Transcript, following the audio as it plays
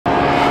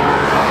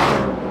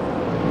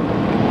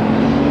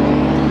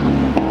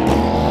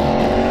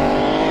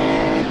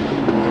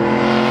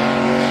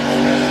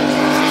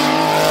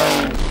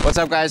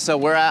up, guys? So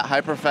we're at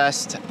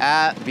Hyperfest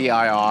at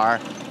VIR,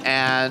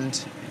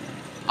 and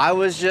I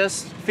was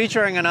just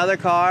featuring another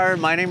car,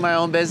 minding my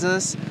own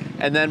business,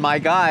 and then my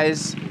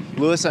guys,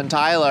 Lewis and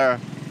Tyler,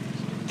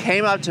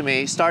 came up to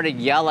me, started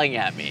yelling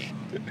at me.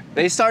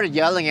 They started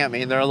yelling at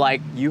me, and they're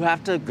like, you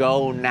have to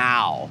go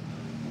now,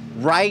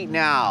 right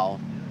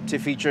now, to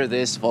feature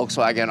this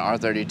Volkswagen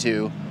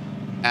R32.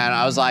 And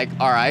I was like,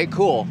 all right,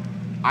 cool.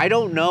 I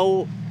don't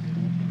know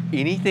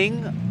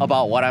anything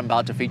about what I'm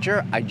about to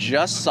feature. I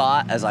just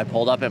saw it as I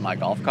pulled up in my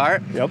golf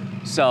cart. Yep.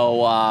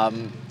 So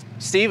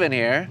Steven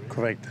here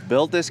Correct.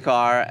 built this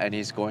car, and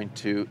he's going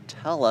to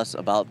tell us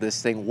about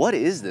this thing. What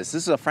is this?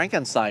 This is a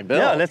Frankenstein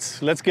build. Yeah,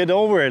 let's get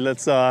over it.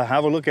 Let's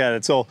have a look at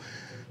it. So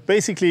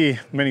basically,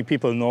 many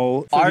people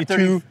know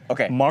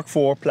R32 Mark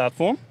IV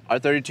platform.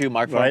 R32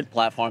 Mark IV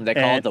platform. They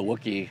call it the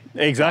Wookiee.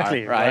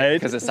 Exactly, car, right?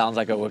 Because it sounds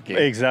like a Wookiee.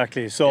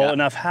 Exactly. So,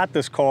 and I've had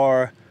this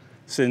car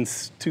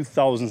since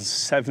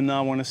 2007,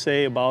 I want to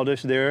say,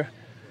 about-ish there.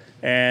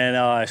 And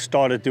I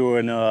started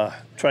doing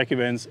track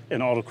events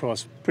and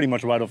autocross pretty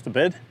much right off the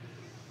bat.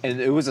 And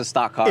it was a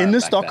stock car in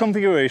the stock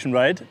configuration,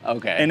 right?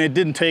 Okay. And it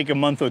didn't take a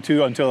month or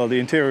two until the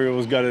interior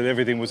was gutted,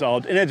 everything was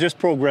out. And it just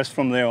progressed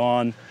from there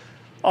on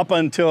up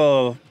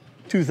until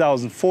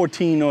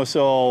 2014 or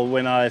so,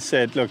 when I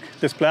said, look,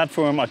 this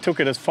platform, I took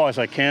it as far as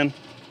I can.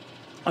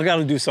 I got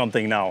to do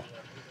something now.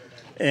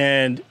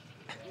 And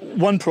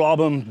one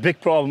problem,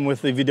 big problem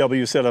with the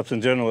VW setups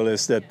in general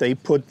is that they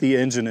put the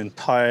engine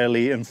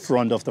entirely in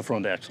front of the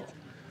front axle,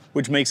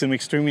 which makes them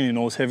extremely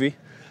nose heavy.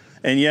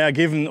 And yeah,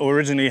 given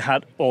originally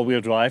had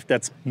all-wheel drive,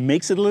 that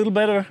makes it a little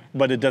better,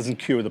 but it doesn't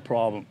cure the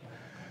problem.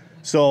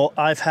 So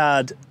I've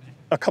had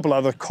a couple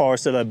other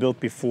cars that I built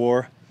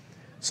before.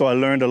 So I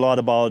learned a lot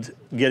about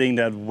getting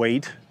that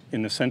weight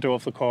in the center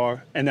of the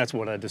car, and that's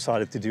what I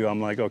decided to do.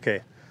 I'm like,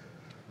 okay.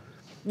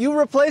 You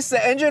replaced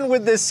the engine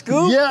with this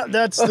scoop? Yeah,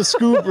 that's the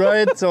scoop,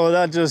 right? So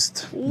that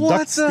just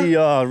ducts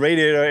the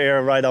radiator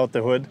air right out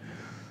the hood.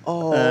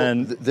 Oh,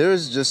 and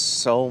there's just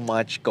so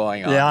much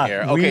going on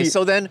here. Okay,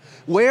 so then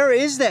where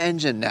is the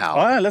engine now?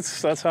 All right,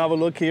 let's have a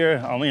look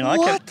here. I mean,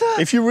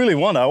 if you really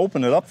want, I'll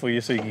open it up for you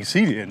so you can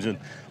see the engine.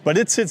 But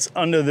it sits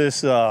under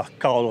this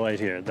cowl right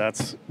here.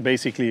 That's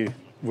basically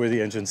where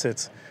the engine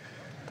sits.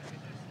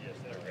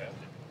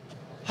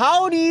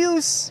 How do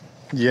you...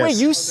 Wait,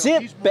 you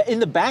sit in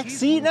the back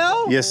seat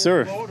now? Yes,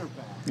 sir.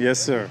 Yes,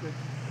 sir.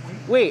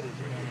 Wait.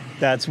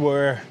 That's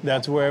where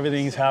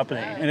everything's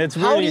happening, and it's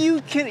really...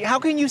 How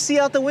can you see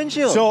out the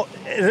windshield? So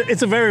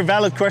it's a very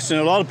valid question.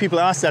 A lot of people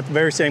ask that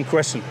very same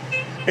question.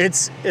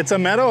 It's a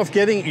matter of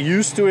getting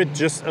used to it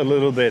just a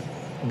little bit,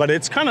 but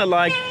it's kind of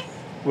like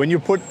when you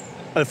put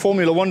a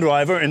Formula One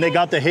driver and they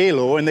got the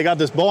halo and they got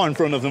this bar in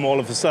front of them all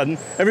of a sudden.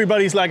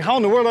 Everybody's like, how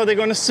in the world are they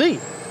going to see?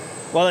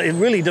 Well, it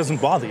really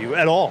doesn't bother you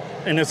at all,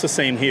 and it's the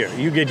same here.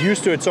 You get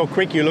used to it so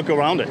quick you look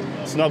around it.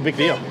 It's not a big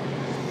deal.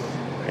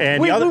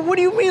 And wait, what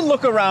do you mean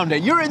look around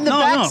it? You're in the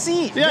back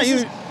seat. Yeah,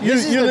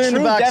 this is the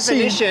true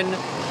definition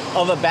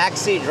of a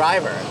backseat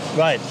driver.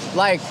 Right.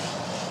 Like,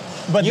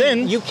 but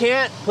then you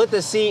can't put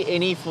the seat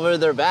any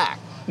further back.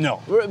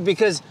 No.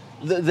 Because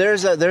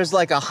there's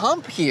like a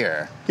hump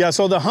here. Yeah,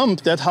 so the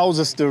hump that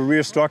houses the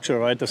rear structure,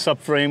 right? The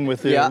subframe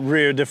with the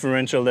rear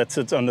differential that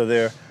sits under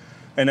there.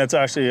 And that's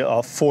actually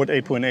a Ford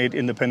 8.8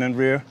 independent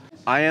rear.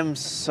 I am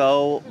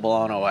so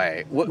blown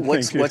away.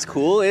 What's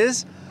cool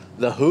is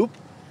the hoop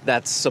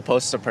that's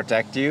supposed to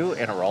protect you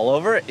in a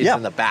rollover is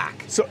in the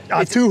back. So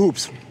two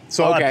hoops.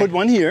 So I put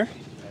one here,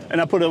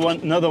 and I put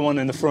another one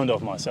in the front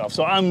of myself.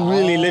 So I'm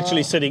really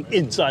literally sitting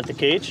inside the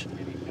cage,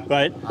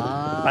 right?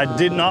 I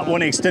did not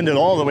want to extend it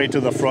all the way to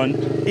the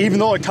front, even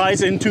though it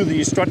ties into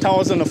the strut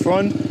towers in the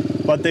front.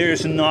 But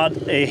there's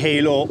not a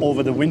halo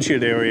over the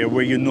windshield area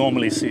where you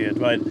normally see it,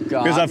 right?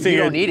 Because I figured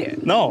you don't need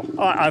it. No,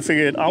 I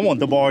figured I want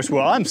the bars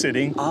where I'm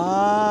sitting.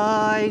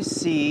 I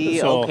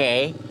see.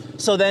 Okay.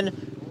 So then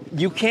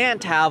you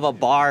can't have a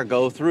bar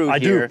go through here. I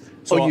do.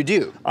 So you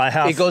do? I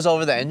have. It goes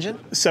over the engine?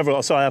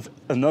 Several. So I have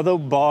another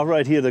bar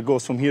right here that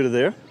goes from here to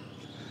there.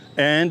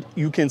 And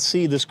you can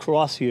see this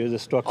cross here, the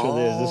structure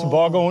there. There's a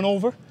bar going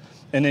over.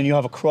 And then you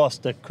have a cross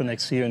that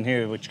connects here and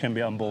here, which can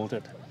be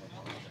unbolted,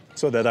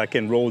 so that I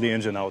can roll the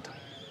engine out.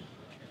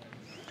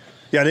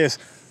 Yeah, there's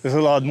a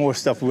lot more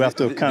stuff. We have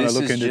to kind of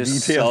look into detail. This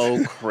is just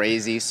so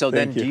crazy. So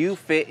then do you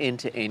fit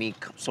into any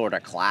sort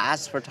of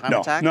class for time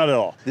attack? No, not at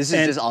all. This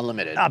is just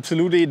unlimited.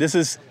 Absolutely.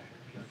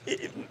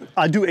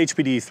 I do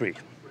HPD 3.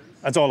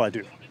 That's all I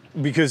do.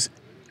 Because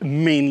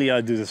mainly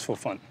I do this for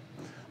fun.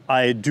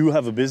 I do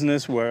have a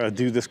business where I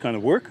do this kind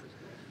of work,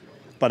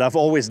 but I've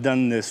always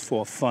done this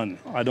for fun.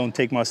 I don't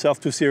take myself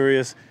too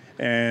serious,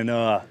 and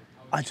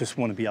I just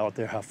want to be out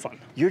there, have fun.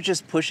 You're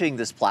just pushing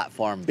this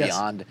platform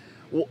beyond.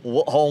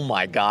 Oh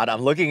my God!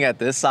 I'm looking at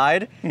this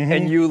side,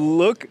 and if you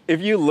look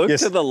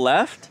to the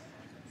left,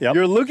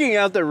 you're looking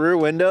out the rear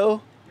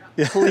window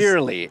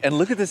clearly, and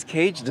look at this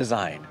cage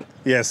design.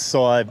 Yes.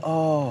 So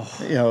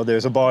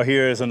there's a bar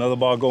here. There's another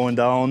bar going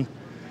down.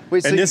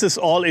 Wait, and this is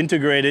all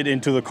integrated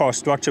into the car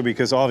structure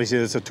because obviously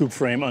there's a tube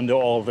frame under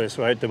all of this,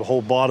 right? The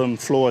whole bottom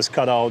floor is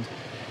cut out,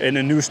 and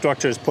a new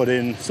structure is put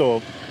in.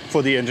 So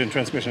for the engine,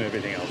 transmission,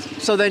 everything else.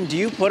 So then do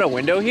you put a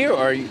window here,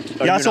 or are you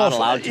not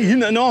allowed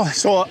to? No,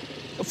 so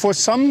for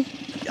some,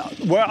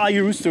 where I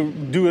used to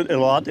do it a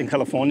lot in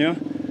California,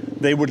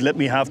 they would let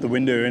me have the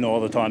window in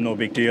all the time, no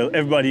big deal.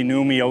 Everybody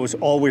knew me. I was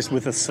always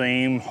with the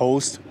same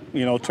host,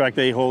 you know, track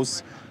day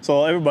hosts.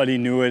 So everybody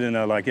knew it, and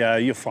they're like, yeah,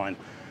 you're fine.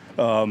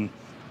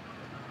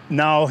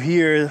 Now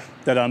here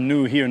that I'm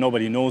new here,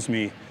 nobody knows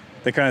me.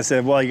 They kind of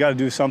said, well, you got to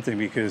do something,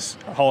 because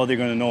how are they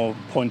going to know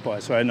point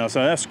price, right? Now,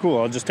 so that's cool.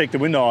 I'll just take the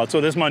window out.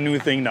 So that's my new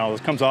thing now.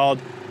 It comes out.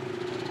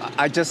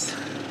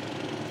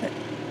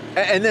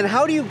 And then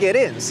how do you get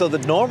in? So the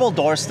normal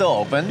door still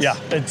opens? Yeah,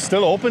 it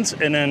still opens,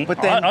 and then,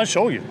 I'll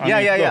show you.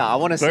 I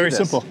want to see this. Very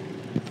simple.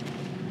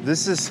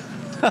 This is...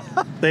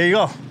 There you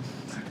go.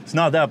 It's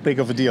not that big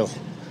of a deal.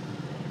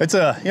 It's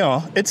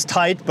it's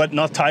tight, but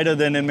not tighter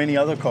than in many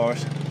other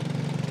cars.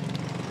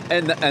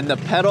 And the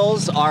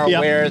pedals are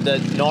where the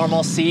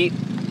normal seat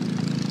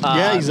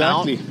yeah,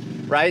 exactly.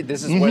 mount, right?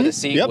 This is where the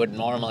seat would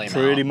normally mount.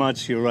 Pretty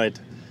much, you're right.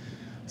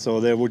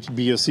 So there would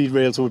be your seat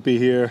rails would be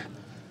here,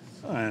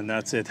 and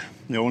that's it.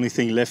 The only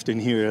thing left in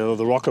here are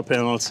the rocker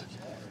panels.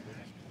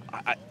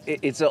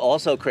 It's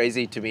also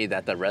crazy to me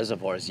that the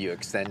reservoirs, you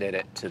extended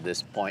it to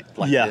this point,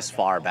 like this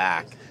far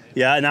back.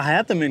 Yeah, and I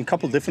had them in a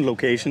couple different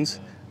locations,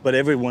 but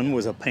every one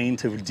was a pain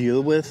to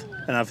deal with.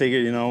 And I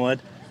figured, you know what?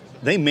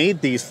 They made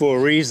these for a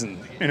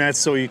reason, and that's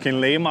so you can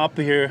lay them up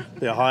here,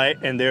 they're high,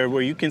 and they're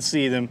where you can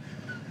see them.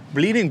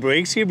 Bleeding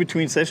brakes here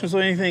between sessions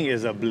or anything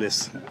is a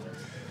bliss.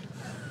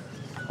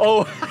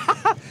 Oh,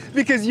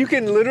 because you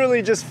can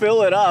literally just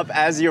fill it up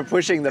as you're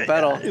pushing the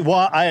pedal.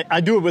 Well,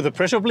 I do it with a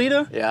pressure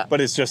bleeder, yeah, but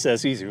it's just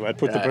as easy. I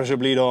put the pressure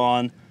bleeder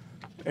on,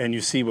 and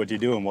you see what you're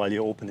doing while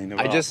you're opening the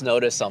valve. I just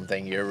noticed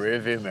something. Your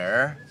rearview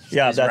mirror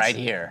is right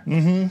here.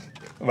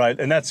 Right,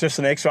 and that's just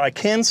an extra. I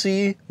can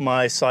see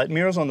my side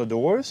mirrors on the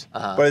doors,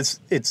 but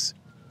it's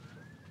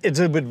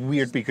a bit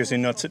weird because you're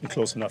not sitting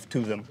close enough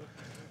to them.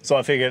 So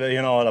I figured,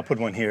 you know what, I'll put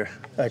one here.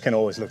 I can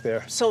always look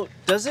there. So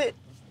does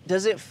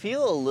it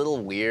feel a little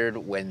weird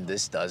when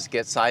this does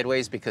get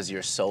sideways because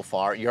you're so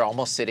far, you're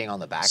almost sitting on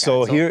the back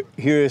So axle?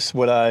 here's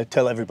what I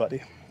tell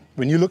everybody.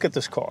 When you look at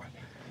this car,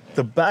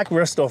 the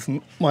backrest of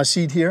my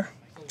seat here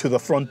to the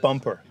front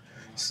bumper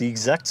is the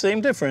exact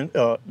same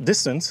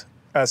distance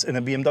as in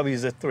a BMW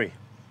Z3.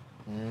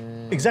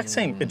 Exact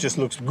same. It just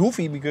looks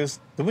goofy because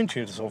the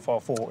windshield is so far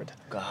forward.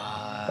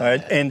 God.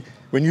 Right? And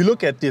when you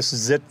look at this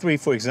Z3,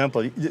 for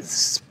example,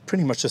 it's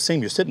pretty much the same.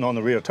 You're sitting on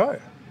the rear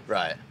tire.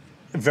 Right.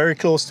 Very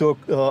close to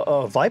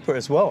a Viper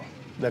as well.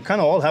 They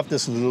kind of all have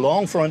this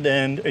long front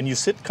end, and you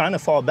sit kind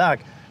of far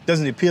back.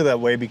 Doesn't appear that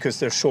way because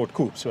they're short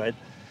coupes, right?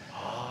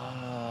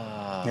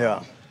 Ah.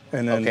 Yeah.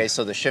 And then, okay,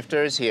 so the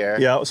shifter is here.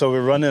 Yeah, so we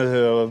run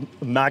a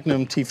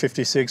Magnum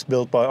T56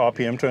 built by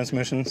RPM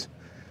transmissions.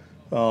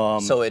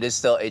 So it is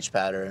still H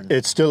pattern.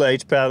 It's still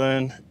H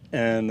pattern,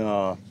 and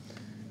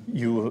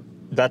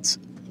that's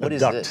what a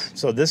is duct. this?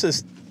 So this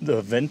is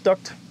the vent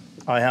duct.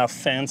 I have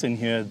fans in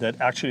here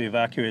that actually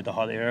evacuate the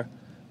hot air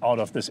out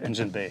of this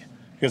engine bay,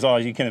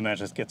 because you can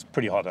imagine it gets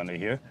pretty hot under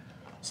here.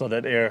 So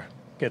that air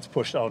gets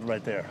pushed out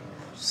right there.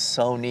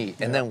 So neat.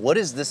 And then what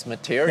is this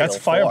material? That's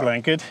fire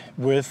blanket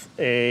with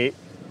a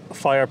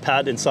fire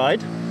pad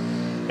inside.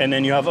 And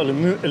then you have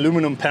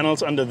aluminum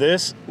panels under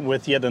this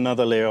with yet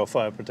another layer of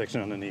fire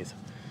protection underneath.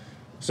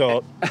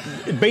 So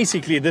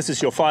basically this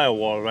is your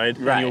firewall, right?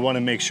 Right. And you want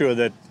to make sure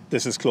that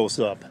this is closed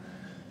up.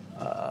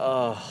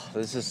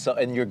 This is so,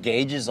 and your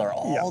gauges are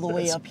all the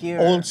way up here.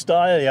 Old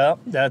style, yeah.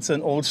 That's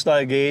an old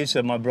style gauge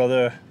that my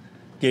brother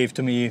gave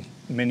to me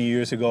many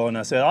years ago, and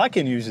I said, I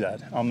can use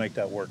that. I'll make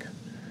that work.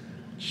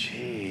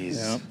 Jeez.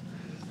 Yeah.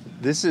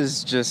 This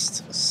is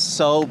just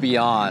so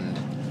beyond.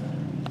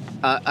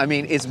 I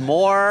mean, it's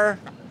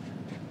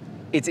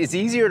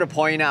easier to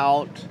point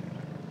out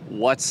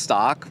what's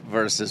stock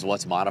versus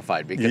what's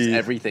modified because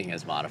everything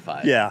is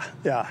modified. Yeah.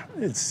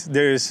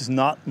 There's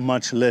not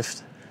much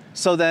lift.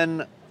 So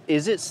then,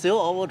 is it still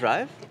all-wheel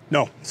drive?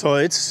 No, so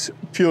it's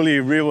purely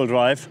rear-wheel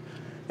drive,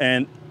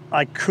 and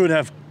I could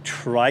have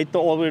tried the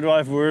all-wheel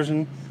drive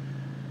version,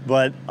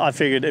 but I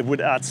figured it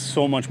would add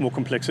so much more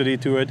complexity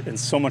to it and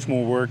so much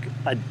more work.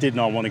 I did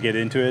not want to get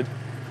into it.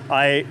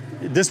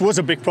 This was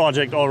a big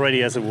project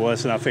already as it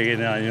was, and I figured,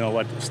 you know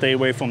what, stay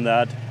away from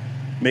that,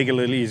 make it a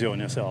little easier on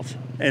yourself.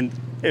 And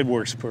it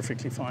works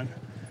perfectly fine.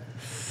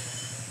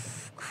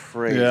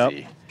 Crazy. Yep.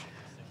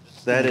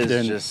 That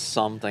is just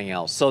something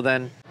else. So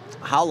then,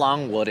 how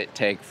long would it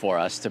take for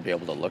us to be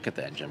able to look at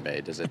the engine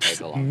bay? Does it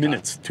take a long time?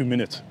 Minutes, 2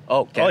 minutes.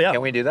 Oh,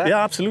 can we do that?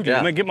 Yeah, absolutely.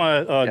 I'm gonna get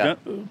my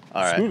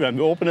screwdriver and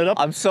go open it up.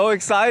 I'm so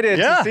excited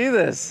to see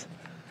this.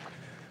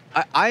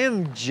 I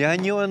am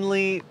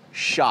genuinely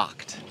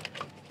shocked.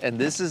 And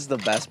this is the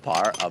best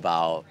part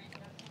about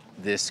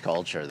this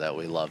culture that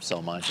we love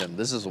so much. And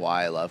this is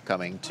why I love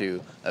coming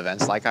to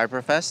events like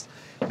Hyperfest,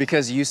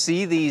 because you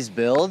see these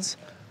builds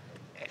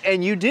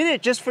and you did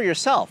it just for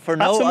yourself, for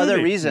no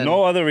other reason.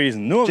 No other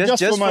reason. No,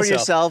 just for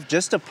yourself,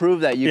 just to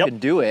prove that you can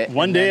do it.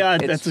 One day,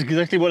 that's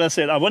exactly what I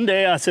said. One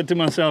day I said to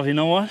myself, you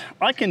know what?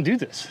 I can do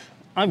this.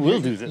 I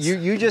will do this.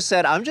 You just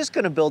said, I'm just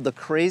going to build the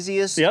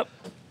craziest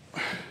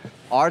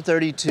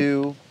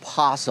R32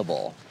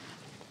 possible.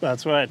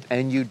 That's right.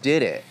 And you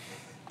did it.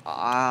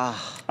 I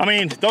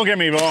mean, don't get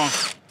me wrong.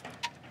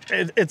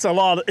 It's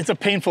a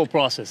painful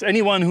process.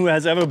 Anyone who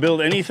has ever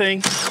built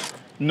anything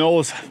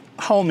knows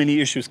how many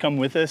issues come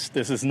with this.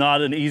 This is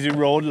not an easy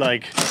road.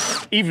 Like,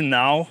 even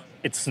now,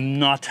 it's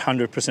not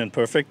 100%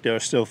 perfect. There are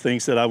still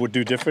things that I would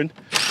do different.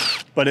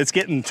 But it's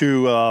getting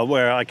to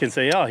where I can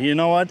say, oh, you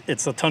know what?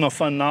 It's a ton of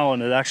fun now,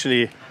 and it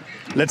actually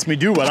lets me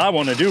do what I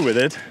want to do with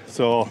it.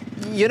 So,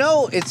 you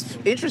know, it's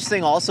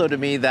interesting also to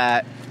me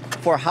that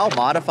for how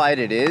modified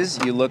it is,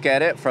 you look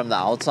at it from the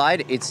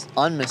outside, it's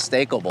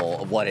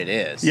unmistakable of what it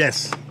is.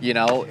 Yes. You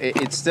know,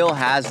 it still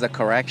has the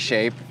correct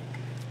shape.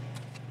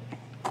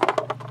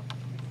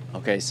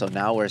 Okay, so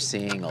now we're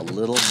seeing a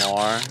little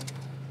more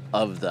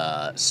of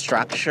the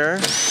structure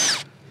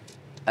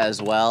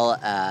as well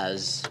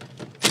as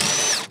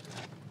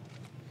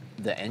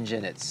the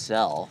engine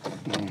itself.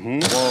 Mm-hmm.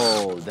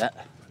 Whoa,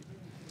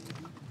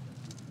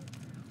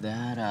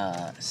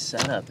 that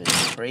setup is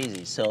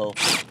crazy. So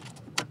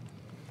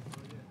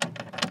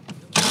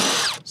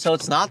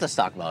it's not the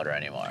stock motor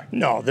anymore.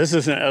 No, this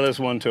is an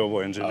LS1 turbo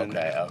engine.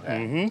 Okay, okay.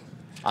 Mm-hmm.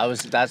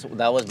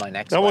 That was my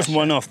next That was question.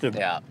 one of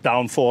the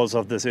downfalls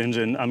of this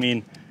engine. I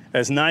mean,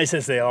 as nice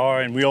as they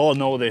are, and we all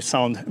know they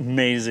sound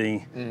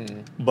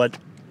amazing, but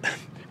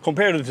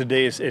compared to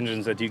today's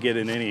engines that you get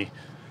in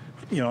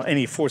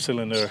any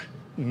four-cylinder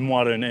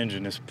modern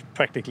engine is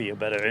practically a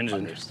better engine.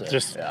 Understood.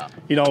 Just,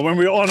 you know, when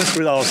we're honest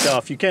with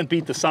ourselves, you can't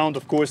beat the sound,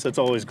 of course, that's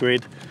always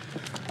great.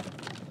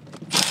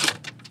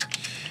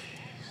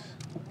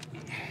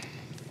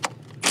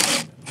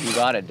 You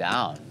got it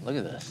down. Look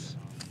at this.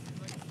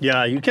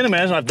 Yeah, you can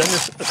imagine I've done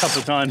this a couple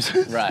of times.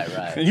 Right,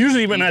 right. And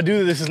usually when I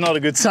do this is not a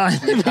good sign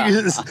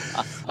because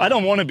I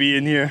don't want to be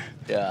in here.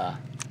 Yeah.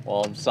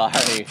 Well, I'm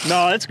sorry.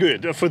 No, it's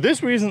good. For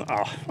this reason,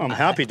 I'm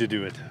happy to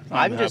do it.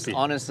 I'm just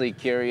honestly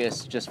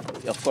curious, just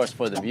of course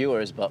for the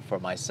viewers, but for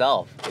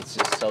myself, it's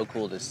just so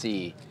cool to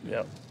see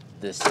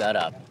this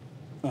setup.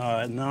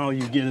 Now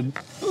you get a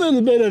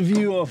little bit of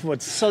view of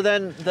what's... So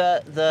then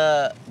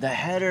the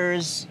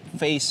headers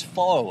face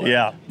forward.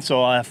 Yeah,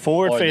 so I have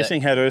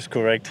forward-facing headers,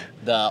 correct.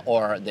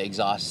 Or the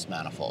exhaust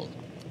manifold.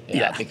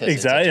 Yeah, because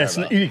exactly. it's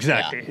a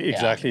turbo.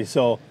 Exactly.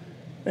 So,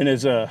 and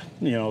it's a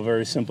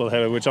very simple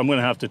header, which I'm going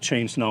to have to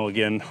change now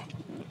again.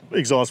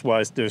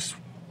 Exhaust-wise, there's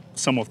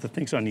some of the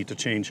things I need to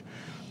change.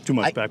 Too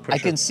much back pressure. I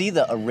can see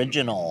the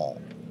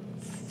original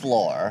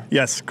floor.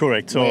 Yes,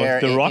 correct. So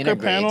the rocker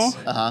panel.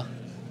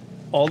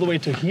 All the way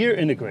to here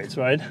integrates,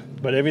 right?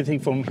 But everything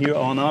from here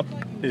on up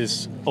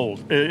is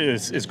old,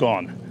 is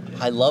gone.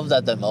 I love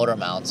that the motor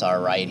mounts are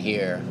right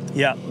here.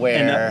 Yeah.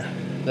 Where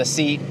the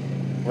seat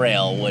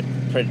rail would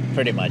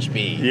pretty much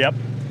be. Yep.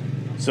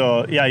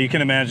 So yeah, you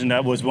can imagine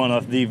that was one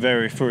of the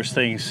very first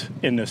things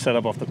in the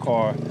setup of the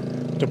car,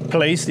 to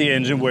place the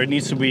engine where it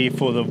needs to be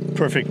for the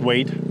perfect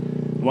weight.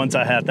 Once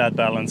I had that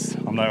balanced,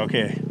 I'm like,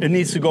 okay, it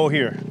needs to go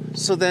here.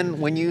 So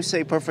then when you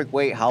say perfect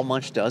weight, how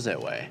much does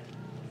it weigh?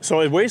 So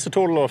it weighs a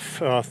total of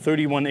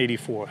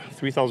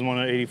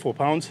 3,184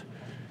 pounds,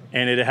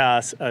 and it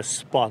has a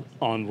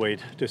spot-on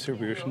weight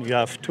distribution. You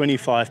have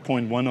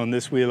 25.1 on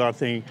this wheel, I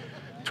think,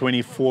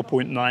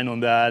 24.9 on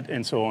that,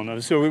 and so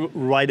on. So we're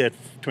right at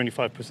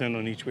 25%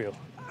 on each wheel.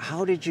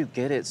 How did you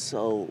get it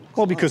so close?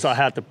 Well, because I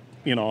had the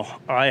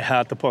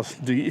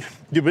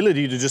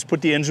ability to just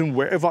put the engine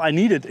wherever I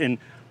needed, and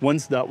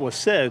once that was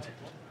said,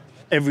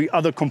 every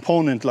other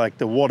component like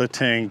the water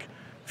tank,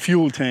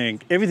 fuel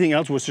tank, everything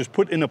else was just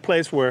put in a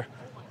place where,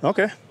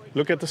 okay,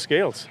 look at the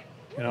scales,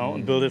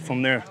 and build it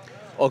from there.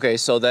 Okay,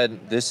 so then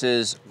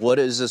what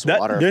is this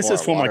water for? This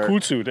is for my cool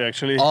suit,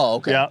 actually. Oh,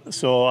 okay. Yeah,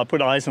 so I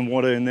put ice and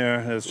water in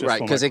there. That's just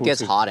right, because it gets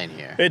hot in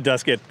here. It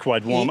does get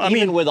quite warm.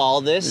 Even with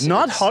all this?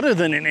 Not hotter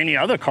than in any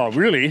other car,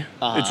 really.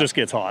 It just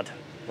gets hot.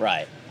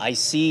 Right. I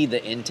see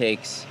the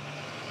intakes,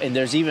 and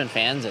there's even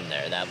fans in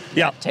there that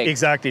take...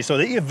 exactly. So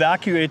they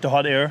evacuate the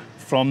hot air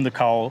from the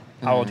cowl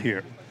out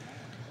here.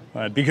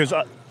 Right, because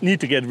I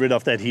need to get rid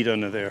of that heat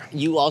under there.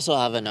 You also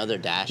have another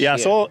dash here.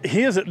 So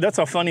that's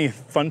a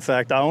fun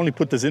fact. I only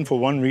put this in for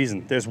one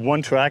reason. There's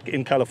one track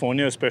in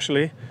California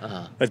especially,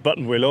 that's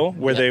Button Willow,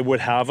 where they would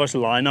have us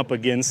line up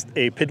against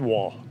a pit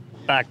wall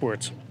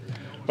backwards.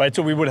 Right,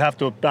 so we would have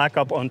to back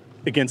up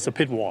against the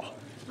pit wall.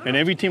 And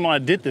every time I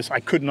did this, I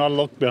could not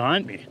look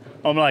behind me.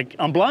 I'm like,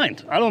 I'm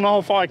blind. I don't know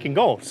how far I can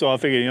go. So I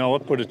figured,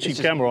 what, put a cheap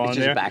camera on there. It's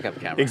just a backup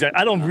camera. Exactly.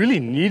 I don't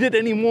really need it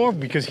anymore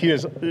because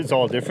it's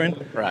all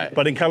different. Right.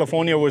 But in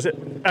California was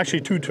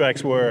actually two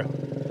tracks where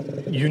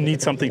you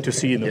need something to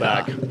see in the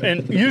back.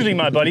 And usually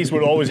my buddies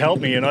would always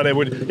help me. They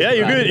would, yeah,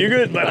 you're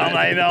good. But I'm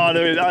like, no,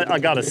 I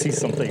got to see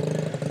something.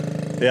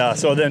 Yeah,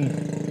 so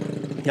then...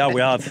 Yeah,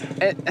 we have.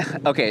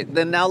 Okay,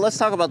 then now let's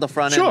talk about the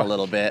front end a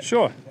little bit.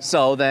 Sure.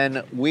 So then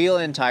wheel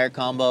and tire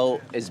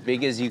combo as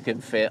big as you can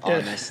fit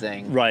on this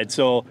thing. Right,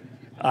 so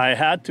I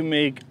had to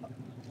make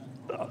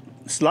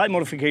slight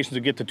modifications to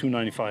get the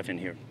 295 in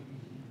here.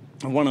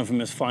 And one of them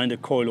is find a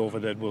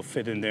coilover that will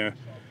fit in there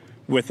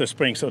with the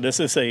spring. So this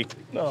is a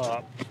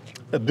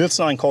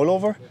Bilstein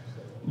coilover,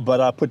 but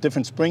I put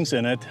different springs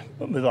in it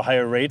with a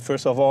higher rate,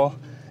 first of all,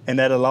 and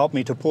that allowed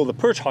me to pull the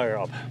perch higher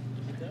up,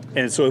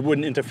 and so it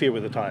wouldn't interfere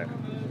with the tire.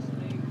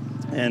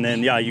 And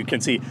then, yeah, you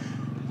can see,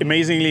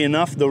 amazingly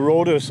enough, the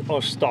rotors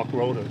are stock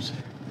rotors.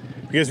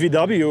 Because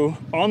VW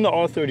on the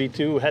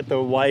R32 had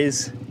the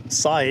wise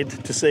side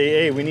to say,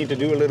 hey, we need to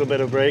do a little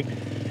bit of brake,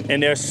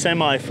 and they're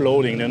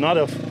semi-floating. They're not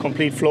a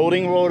complete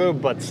floating rotor,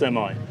 but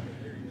semi.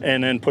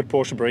 And then put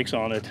Porsche brakes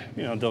on it.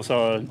 You know, those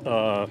are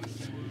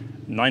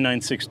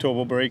 996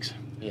 turbo brakes.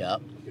 Yeah.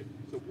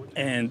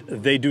 And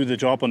they do the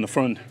job on the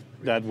front.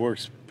 That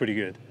works pretty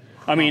good.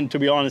 I mean, to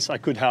be honest, I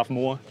could have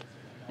more.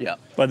 Yeah.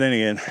 But then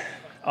again,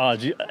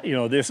 you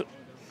know, there's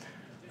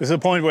a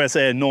point where I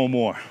say no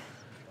more.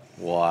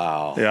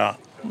 Wow. Yeah.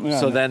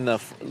 So then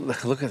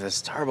look at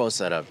this turbo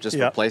setup, just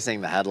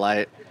replacing the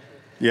headlight.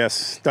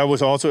 Yes, that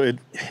was also,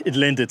 it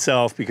lent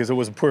itself because it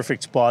was a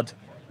perfect spot.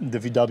 The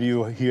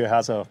VW here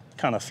has a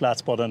kind of flat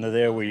spot under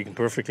there where you can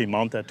perfectly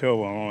mount that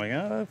turbo. And I'm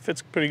like, it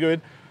fits pretty good.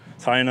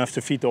 It's high enough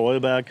to feed the oil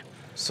back.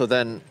 So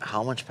then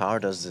how much power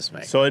does this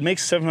make? So it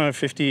makes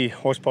 750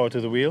 horsepower to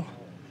the wheel,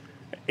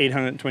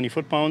 820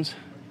 foot-pounds,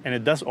 and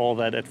it does all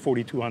that at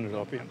 4,200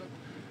 RPM.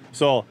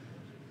 So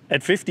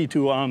at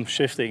 52, I'm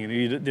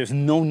shifting. There's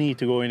no need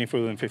to go any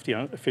further than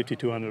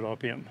 5,200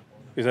 RPM.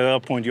 Because at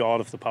that point, you're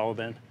out of the power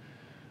band.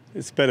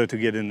 It's better to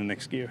get in the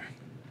next gear.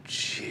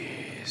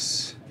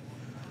 Jeez.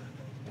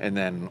 And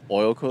then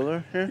oil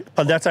cooler here?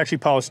 But that's actually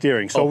power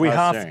steering. So we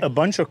have a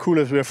bunch of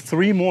coolers. We have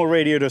 3 more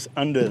radiators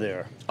under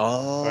there.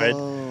 Oh.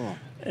 Right?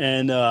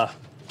 And I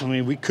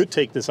mean, we could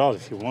take this out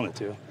if you wanted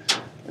to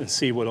and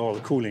see what all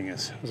the cooling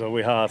is. So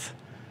we have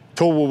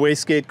turbo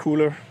wastegate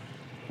cooler,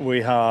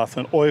 we have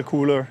an oil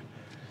cooler,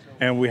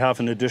 and we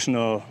have an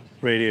additional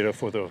radiator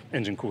for the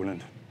engine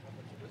coolant.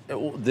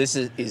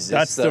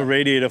 That's the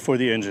radiator for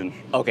the engine.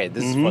 Okay,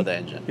 this is for the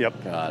engine.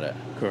 Yep. Got it.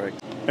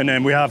 Correct. And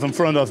then we have in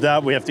front of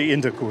that, we have the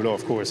intercooler,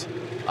 of course.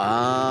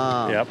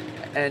 Ah. Yep.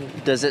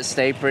 And does it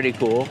stay pretty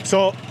cool?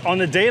 So on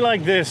a day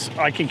like this,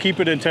 I can keep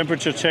it in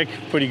temperature check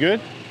pretty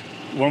good.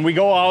 When we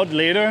go out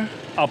later,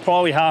 I'll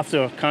probably have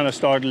to kind of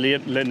start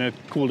letting it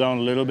cool down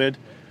a little bit.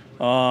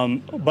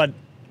 But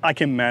I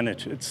can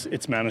manage.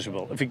 It's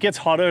manageable. If it gets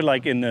hotter,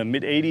 like in the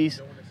mid 80s,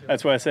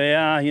 that's why I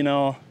say, you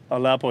know, a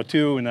lap or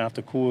two, and I have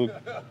to cool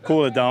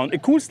it down.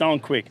 It cools down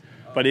quick,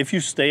 but if you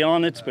stay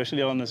on it,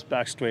 especially on this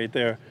back straight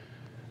there,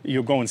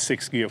 you're going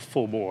 6 gear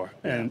full bore,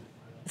 and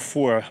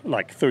for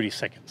like 30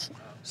 seconds.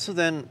 So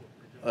then,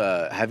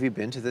 have you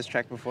been to this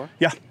track before?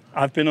 Yeah,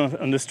 I've been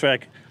on this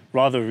track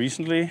rather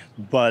recently,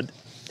 but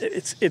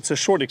it's a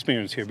short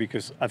experience here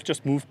because I've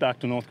just moved back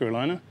to North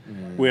Carolina.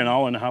 We're an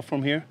hour and a half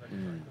from here,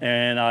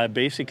 and I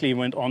basically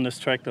went on this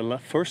track the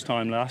first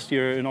time last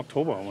year in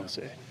October, I want to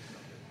say.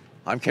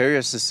 I'm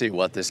curious to see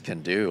what this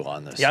can do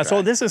on this track.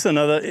 So this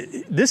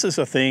is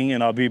a thing,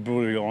 and I'll be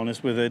brutally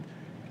honest with it.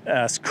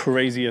 As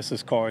crazy as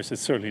this car is,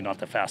 it's certainly not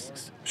the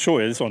fastest.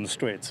 Sure, it is on the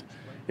straights,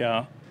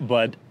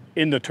 but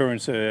in the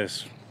turns,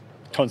 there's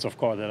tons of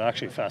cars that are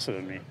actually faster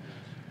than me.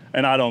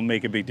 And I don't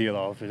make a big deal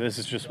out of it. This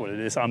is just what it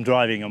is. I'm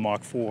driving a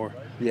Mark IV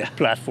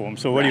platform,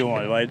 so what do you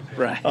want, right?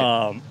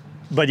 Right.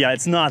 But yeah,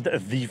 it's not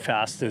the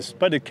fastest,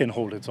 but it can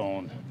hold its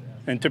own.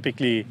 And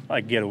typically,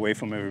 I get away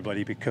from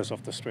everybody because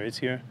of the straights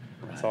here.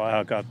 Right. So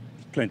I got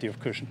plenty of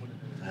cushion.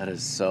 That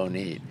is so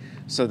neat.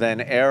 So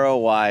then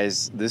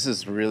aero-wise, this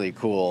is really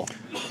cool.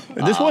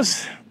 This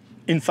was,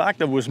 in fact,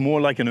 it was more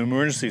like an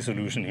emergency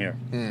solution here.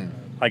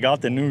 I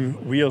got the new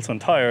wheels and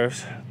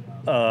tires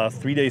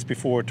 3 days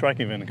before a track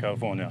event in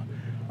California.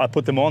 I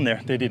put them on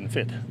there, they didn't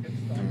fit.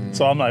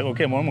 So I'm like,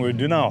 okay, what am I gonna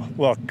do now?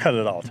 Well, cut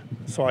it out.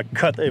 So I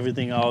cut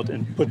everything out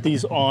and put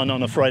these on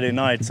a Friday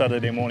night.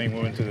 Saturday morning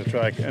we went to the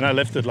track, and I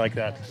left it like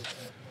that.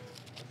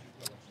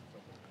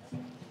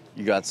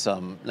 You got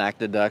some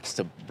NACTA ducts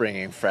to bring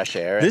in fresh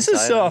air? This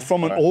is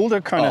from an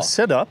older kind of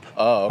setup.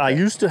 Oh, okay. I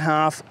used to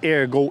have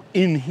air go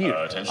in here.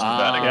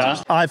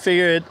 I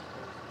figured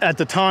at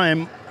the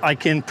time I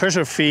can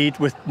pressure feed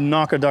with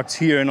knocker ducts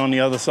here and on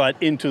the other side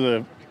into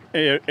the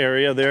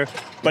area there,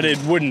 but it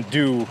wouldn't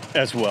do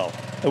as well.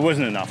 It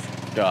wasn't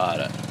enough. Got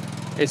it.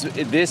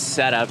 This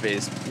setup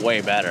is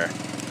way better.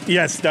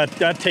 Yes,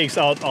 that takes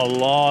out a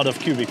lot of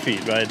cubic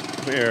feet,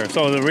 right? Air.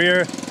 So the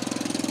rear,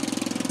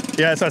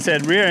 as I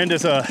said, rear end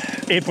is a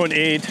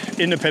 8.8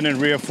 independent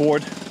rear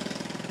Ford.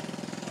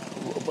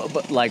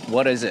 But like,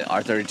 what is it?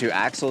 R32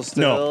 axles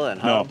still?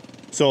 No.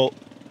 So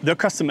they're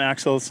custom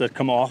axles that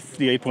come off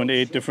the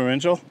 8.8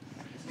 differential,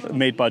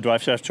 made by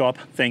Drive Shaft Shop.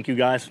 Thank you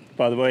guys,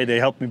 by the way. They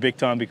helped me big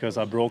time because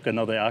I broke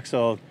another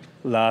axle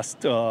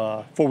last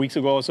 4 weeks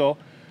ago or so.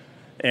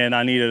 And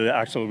I needed an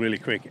axle really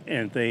quick,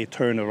 and they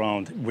turned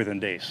around within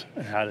days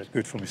and had it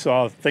good for me.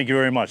 So thank you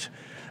very much.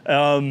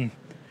 So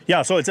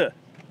it's a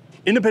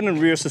independent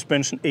rear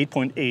suspension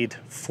 8.8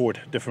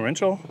 Ford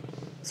differential.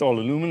 It's all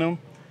aluminum.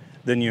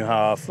 Then you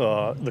have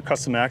the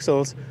custom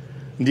axles.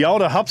 The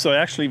outer hubs are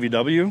actually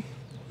VW,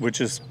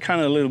 which is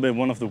kind of a little bit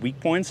one of the weak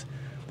points.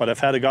 But I've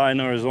had a guy in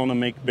Arizona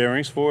make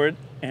bearings for it,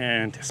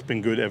 and it's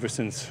been good ever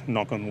since,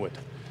 knock on wood.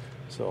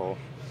 So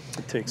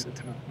It takes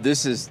it.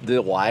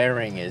 The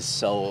wiring is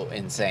so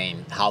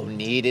insane. How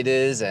neat it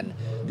is, and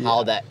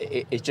how that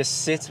it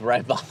just sits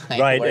right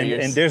behind. Right,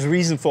 and there's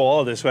reason for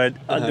all this, right?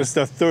 This is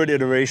the third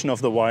iteration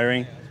of the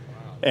wiring.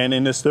 And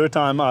in this third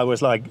time, I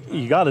was like,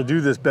 you got to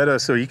do this better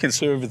so you can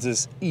service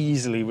this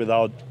easily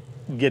without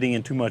getting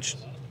in too much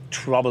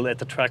trouble at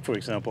the track, for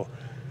example.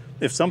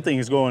 If something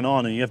is going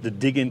on and you have to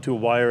dig into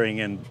wiring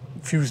and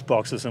fuse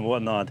boxes and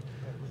whatnot,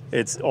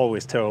 it's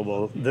always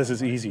terrible. This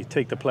is easy.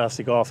 Take the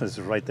plastic off, it's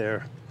right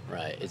there.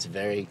 Right, it's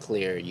very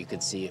clear. You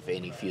could see if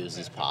any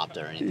fuses popped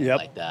or anything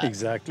like that.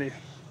 Exactly.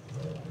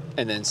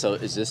 And then, so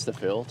is this the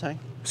fuel tank?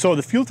 So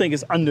the fuel tank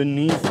is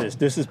underneath this.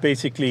 This is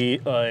basically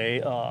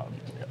a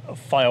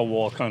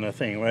firewall kind of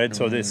thing, right?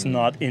 So it's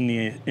not in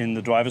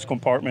the driver's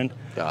compartment.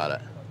 Got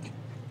it.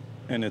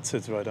 And it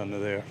sits right under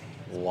there.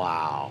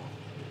 Wow,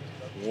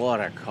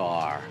 what a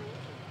car!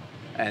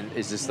 And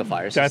is this the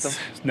fire system?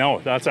 No,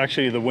 that's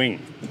actually the wing.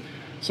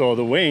 So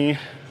the wing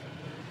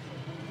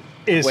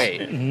is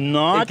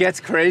not... It gets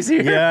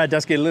crazier? Yeah, it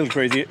does get a little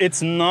crazy.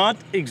 It's not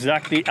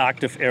exactly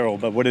active aero,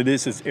 but what it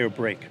is air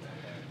brake.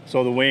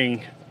 So the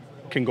wing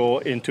can go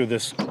into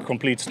this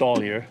complete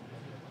stall here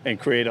and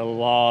create a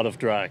lot of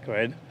drag,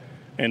 right?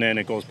 And then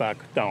it goes back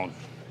down.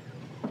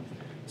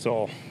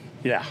 So,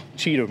 yeah,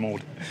 cheater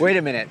mode. Wait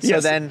a minute. Yes.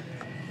 So then,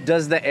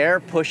 does the air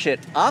push it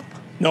up?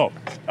 No.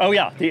 Oh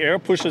yeah, the air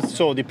pushes.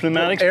 So the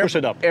pneumatics push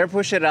it up. Air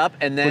push it up,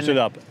 and then push it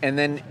up, and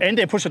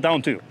they push it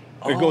down too.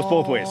 It goes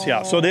both ways.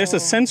 Yeah. So there's a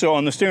sensor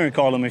on the steering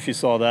column. If you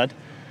saw that,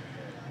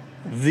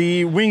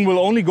 the wing will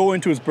only go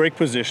into its brake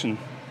position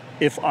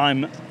if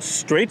I'm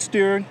straight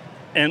steering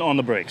and on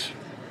the brakes.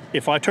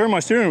 If I turn my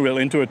steering wheel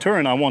into a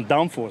turn, I want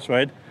downforce,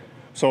 right?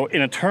 So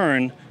in a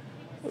turn,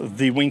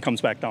 the wing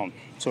comes back down.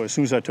 So as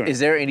soon as I turn. Is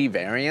there any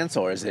variance,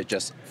 or is it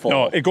just full?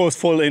 No, it goes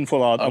full in,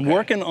 full out. Okay. I'm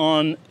working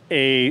on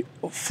a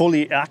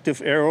fully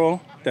active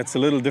aero that's a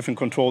little different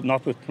controlled,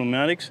 not with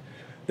pneumatics.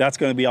 That's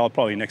going to be out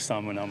probably next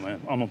time when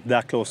I'm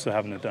that close to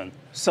having it done.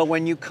 So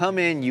when you come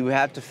in, you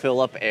have to fill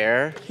up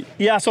air?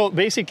 Yeah, so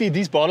basically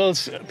these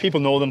bottles,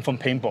 people know them from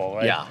paintball,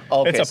 right? Yeah,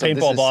 okay. It's a So this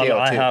paintball is bottle. CO2.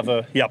 I have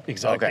a, yep,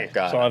 exactly. Okay,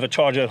 got so it. I have a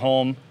charger at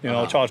home,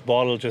 charge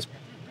bottle, just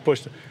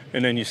push,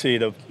 and then you see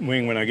the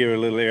wing when I give it a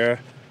little air.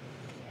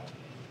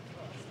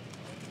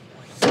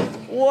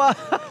 Wow!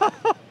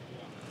 All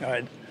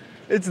right.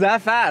 It's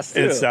that fast,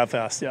 too. It's that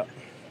fast, yeah.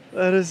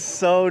 That is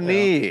so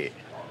neat.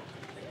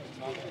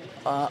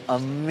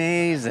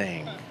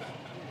 Amazing.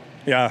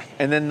 Yeah.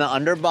 And then the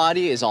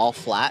underbody is all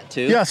flat,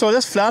 too? Yeah, so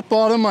this flat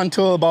bottom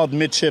until about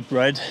midship,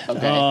 right?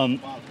 Okay.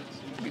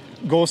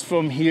 Goes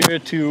from here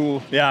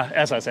to, yeah,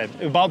 as I said,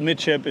 about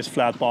midship is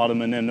flat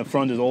bottom, and then the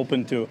front is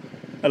open to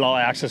allow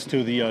access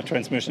to the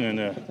transmission and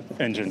the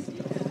engine.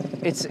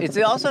 It's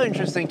also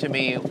interesting to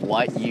me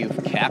what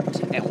you've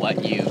kept and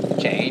what you've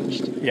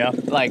changed. Yeah.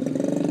 Like,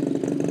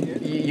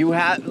 you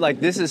have,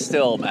 like, this is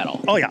still metal.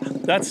 Oh yeah,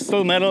 that's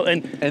still metal,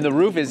 and the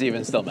roof is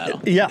even still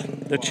metal. Yeah,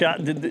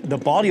 the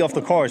body of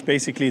the car is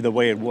basically the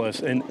way it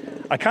was, and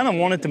I kind of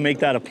wanted to make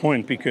that a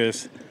point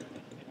because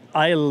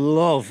I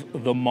love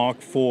the Mark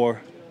IV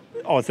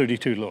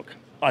R32 look.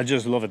 I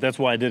just love it. That's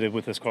why I did it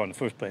with this car in the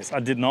first place. I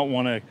did not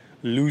want to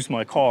lose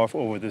my car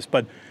over this,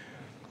 but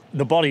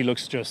the body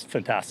looks just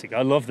fantastic.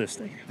 I love this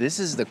thing. This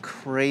is the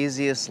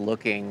craziest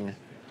looking.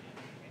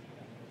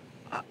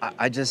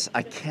 I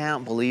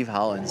can't believe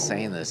how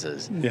insane this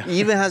is. Yeah. It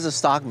even has a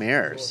stock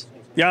mirrors.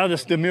 Yeah,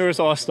 the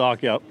mirrors are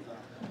stock, yep.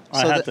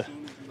 Yeah,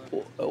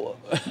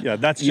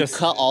 that's you just... You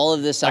cut all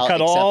of this out. I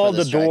cut except all for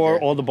the door,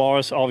 striker. all the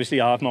bars. Obviously,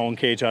 I have my own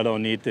cage. I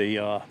don't need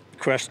the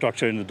crash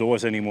structure in the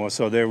doors anymore,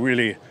 so they're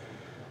really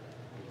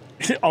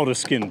out of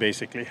skin,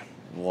 basically.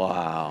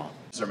 Wow.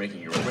 Start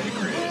making your way to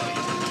grid.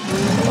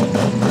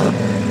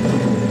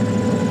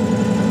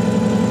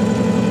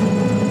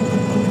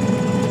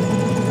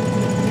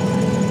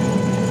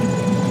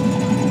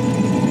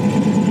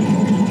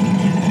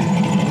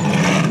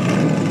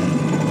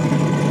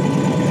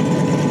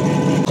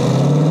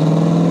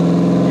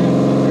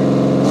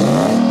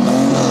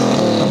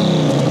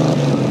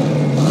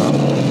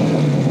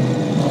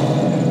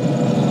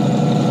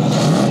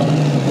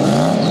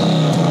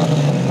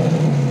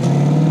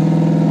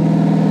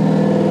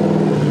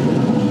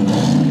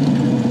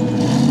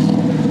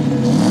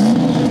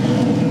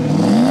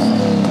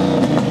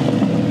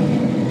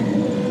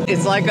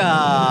 It's like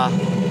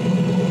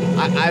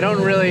I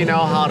don't really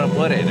know how to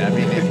put it. I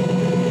mean,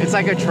 it's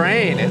like a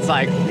train. It's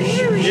like...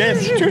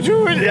 Yes,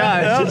 choo-choo.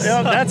 Yeah,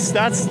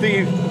 that's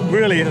the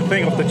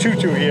thing of the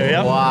choo-choo here,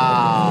 yeah?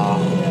 Wow.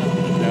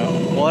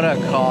 Yeah. What a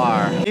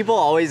car. People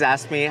always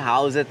ask me,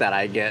 how is it that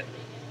I get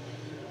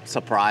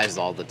surprised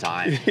all the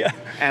time? Yeah.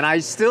 And I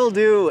still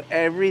do.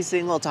 Every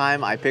single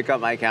time I pick up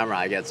my camera,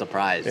 I get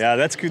surprised. Yeah,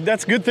 that's good.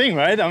 That's a good thing,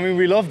 right? I mean,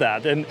 we love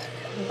that. And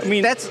I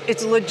mean...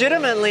 It's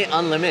legitimately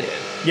unlimited.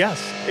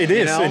 Yes, it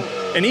is. You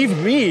know? And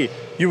even me,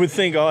 you would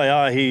think, oh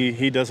yeah,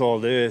 he does all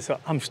this.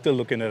 I'm still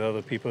looking at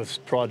other people's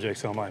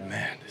projects. I'm like,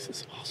 man, this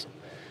is awesome.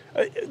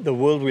 The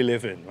world we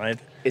live in, right?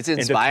 It's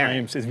inspiring.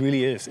 And the times, it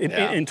really is.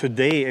 And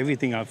today,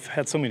 everything, I've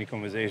had so many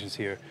conversations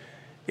here.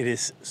 it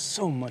is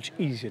so much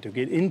easier to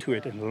get into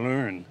it and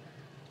learn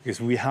because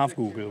we have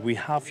Google, we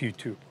have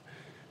YouTube.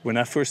 When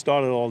I first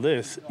started all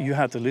this, you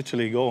had to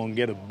literally go and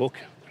get a book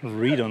and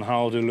read on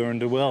how to learn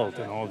the weld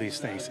and all these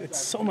things. It's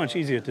so much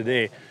easier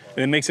today,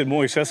 and it makes it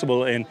more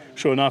accessible. And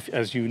sure enough,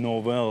 as you know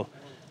well,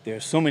 there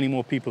are so many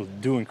more people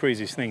doing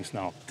crazy things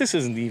now. This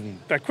isn't even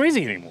that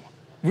crazy anymore.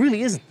 It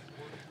really isn't.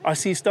 I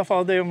see stuff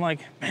out there, I'm like,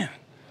 man,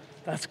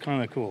 that's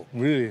kind of cool,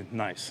 really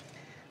nice.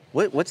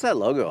 What's that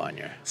logo on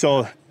you?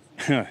 So,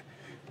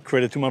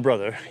 credit to my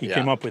brother, he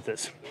came up with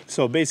this.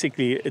 So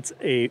basically, it's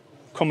a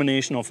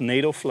combination of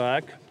NATO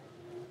flag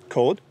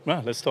code.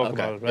 Well, let's talk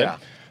about it, right? Yeah.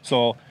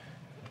 So,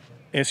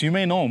 as you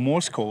may know,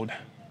 Morse code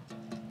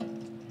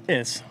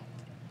is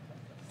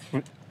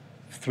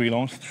 3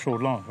 long,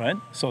 short, long, right?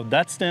 So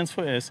that stands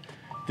for S.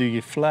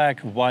 The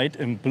flag, white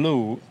and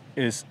blue,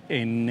 is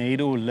a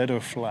NATO letter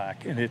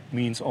flag, and it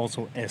means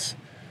also S.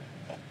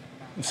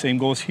 The same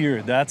goes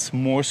here. That's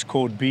Morse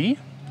code B.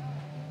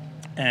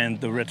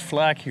 And the red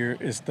flag here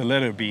is the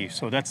letter B.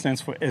 So that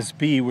stands for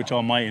SB, which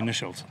are my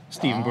initials,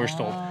 Stephen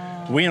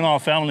Burstall. We in our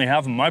family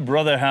have them. My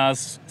brother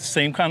has the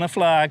same kind of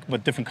flag,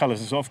 but different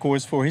colors, of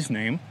course, for his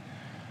name.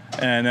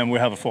 And then we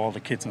have it for all the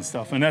kids and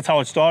stuff. And that's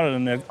how it started.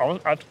 And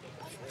I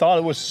thought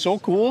it was so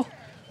cool.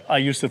 I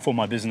used it for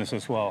my business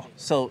as well.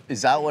 So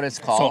is that what it's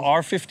called? So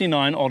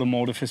R59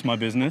 Automotive is my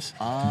business.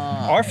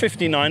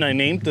 R59, I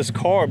named this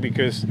car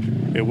because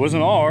it was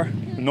an R,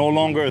 no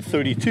longer a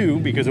 32,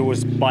 because it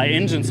was by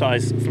engine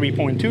size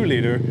 3.2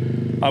 liter.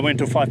 I went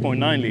to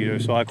 5.9 liter,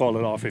 so I call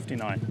it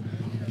R59.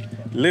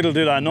 Little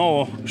did I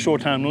know,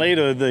 short time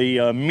later, the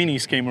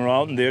Minis came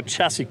around and their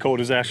chassis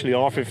code is actually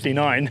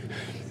R59,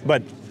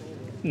 but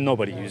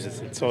nobody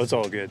uses it, so it's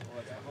all good.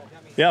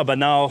 Yeah, but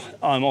now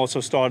I'm also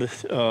started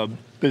a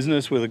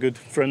business with a good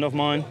friend of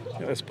mine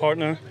as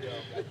partner,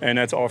 and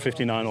that's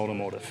R59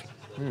 Automotive.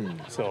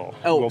 So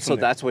so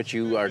that's what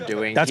you are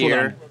doing that's here?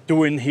 That's what I'm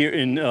doing here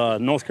in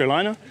North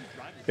Carolina.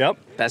 Yep.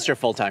 That's your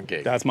full-time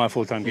gig? That's my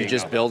full-time gig. You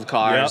just build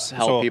cars,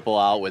 help people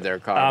out with their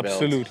car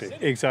builds? Absolutely,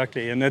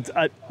 exactly. And that's,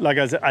 like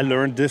I said, I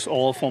learned this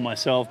all for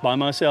myself, by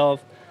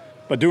myself,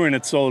 but doing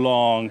it so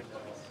long,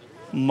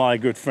 my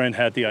good friend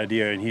had the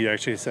idea, and he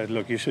actually said,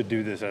 look, you should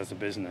do this as a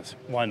business.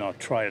 Why not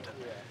try it?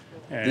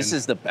 And this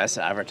is the best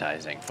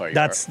advertising for your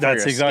That's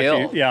exactly,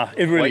 skill. yeah,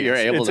 it really what you're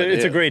able to do.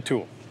 It's a great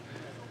tool.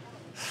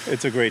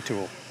 It's a great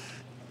tool.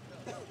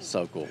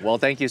 So cool. Well,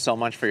 thank you so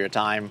much for your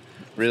time.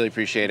 Really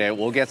appreciate it.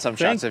 We'll get some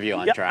shots of you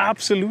on track.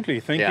 Absolutely.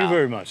 Thank you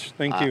very much.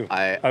 Thank you.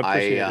 I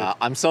appreciate it.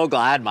 I'm so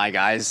glad my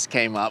guys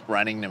came up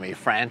running to me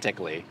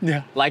frantically.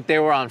 Yeah. Like they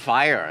were on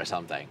fire or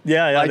something.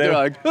 Yeah. Like they're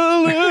like,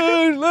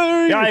 oh,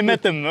 Larry. Yeah, I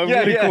met them.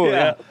 Really cool.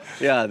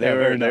 Yeah, they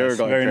were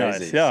going very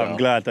crazy. Nice. Yeah, so. I'm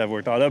glad that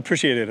worked out. I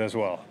appreciate it as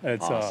well.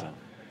 It's awesome.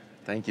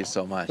 Thank you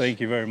so much. Thank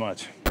you very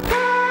much.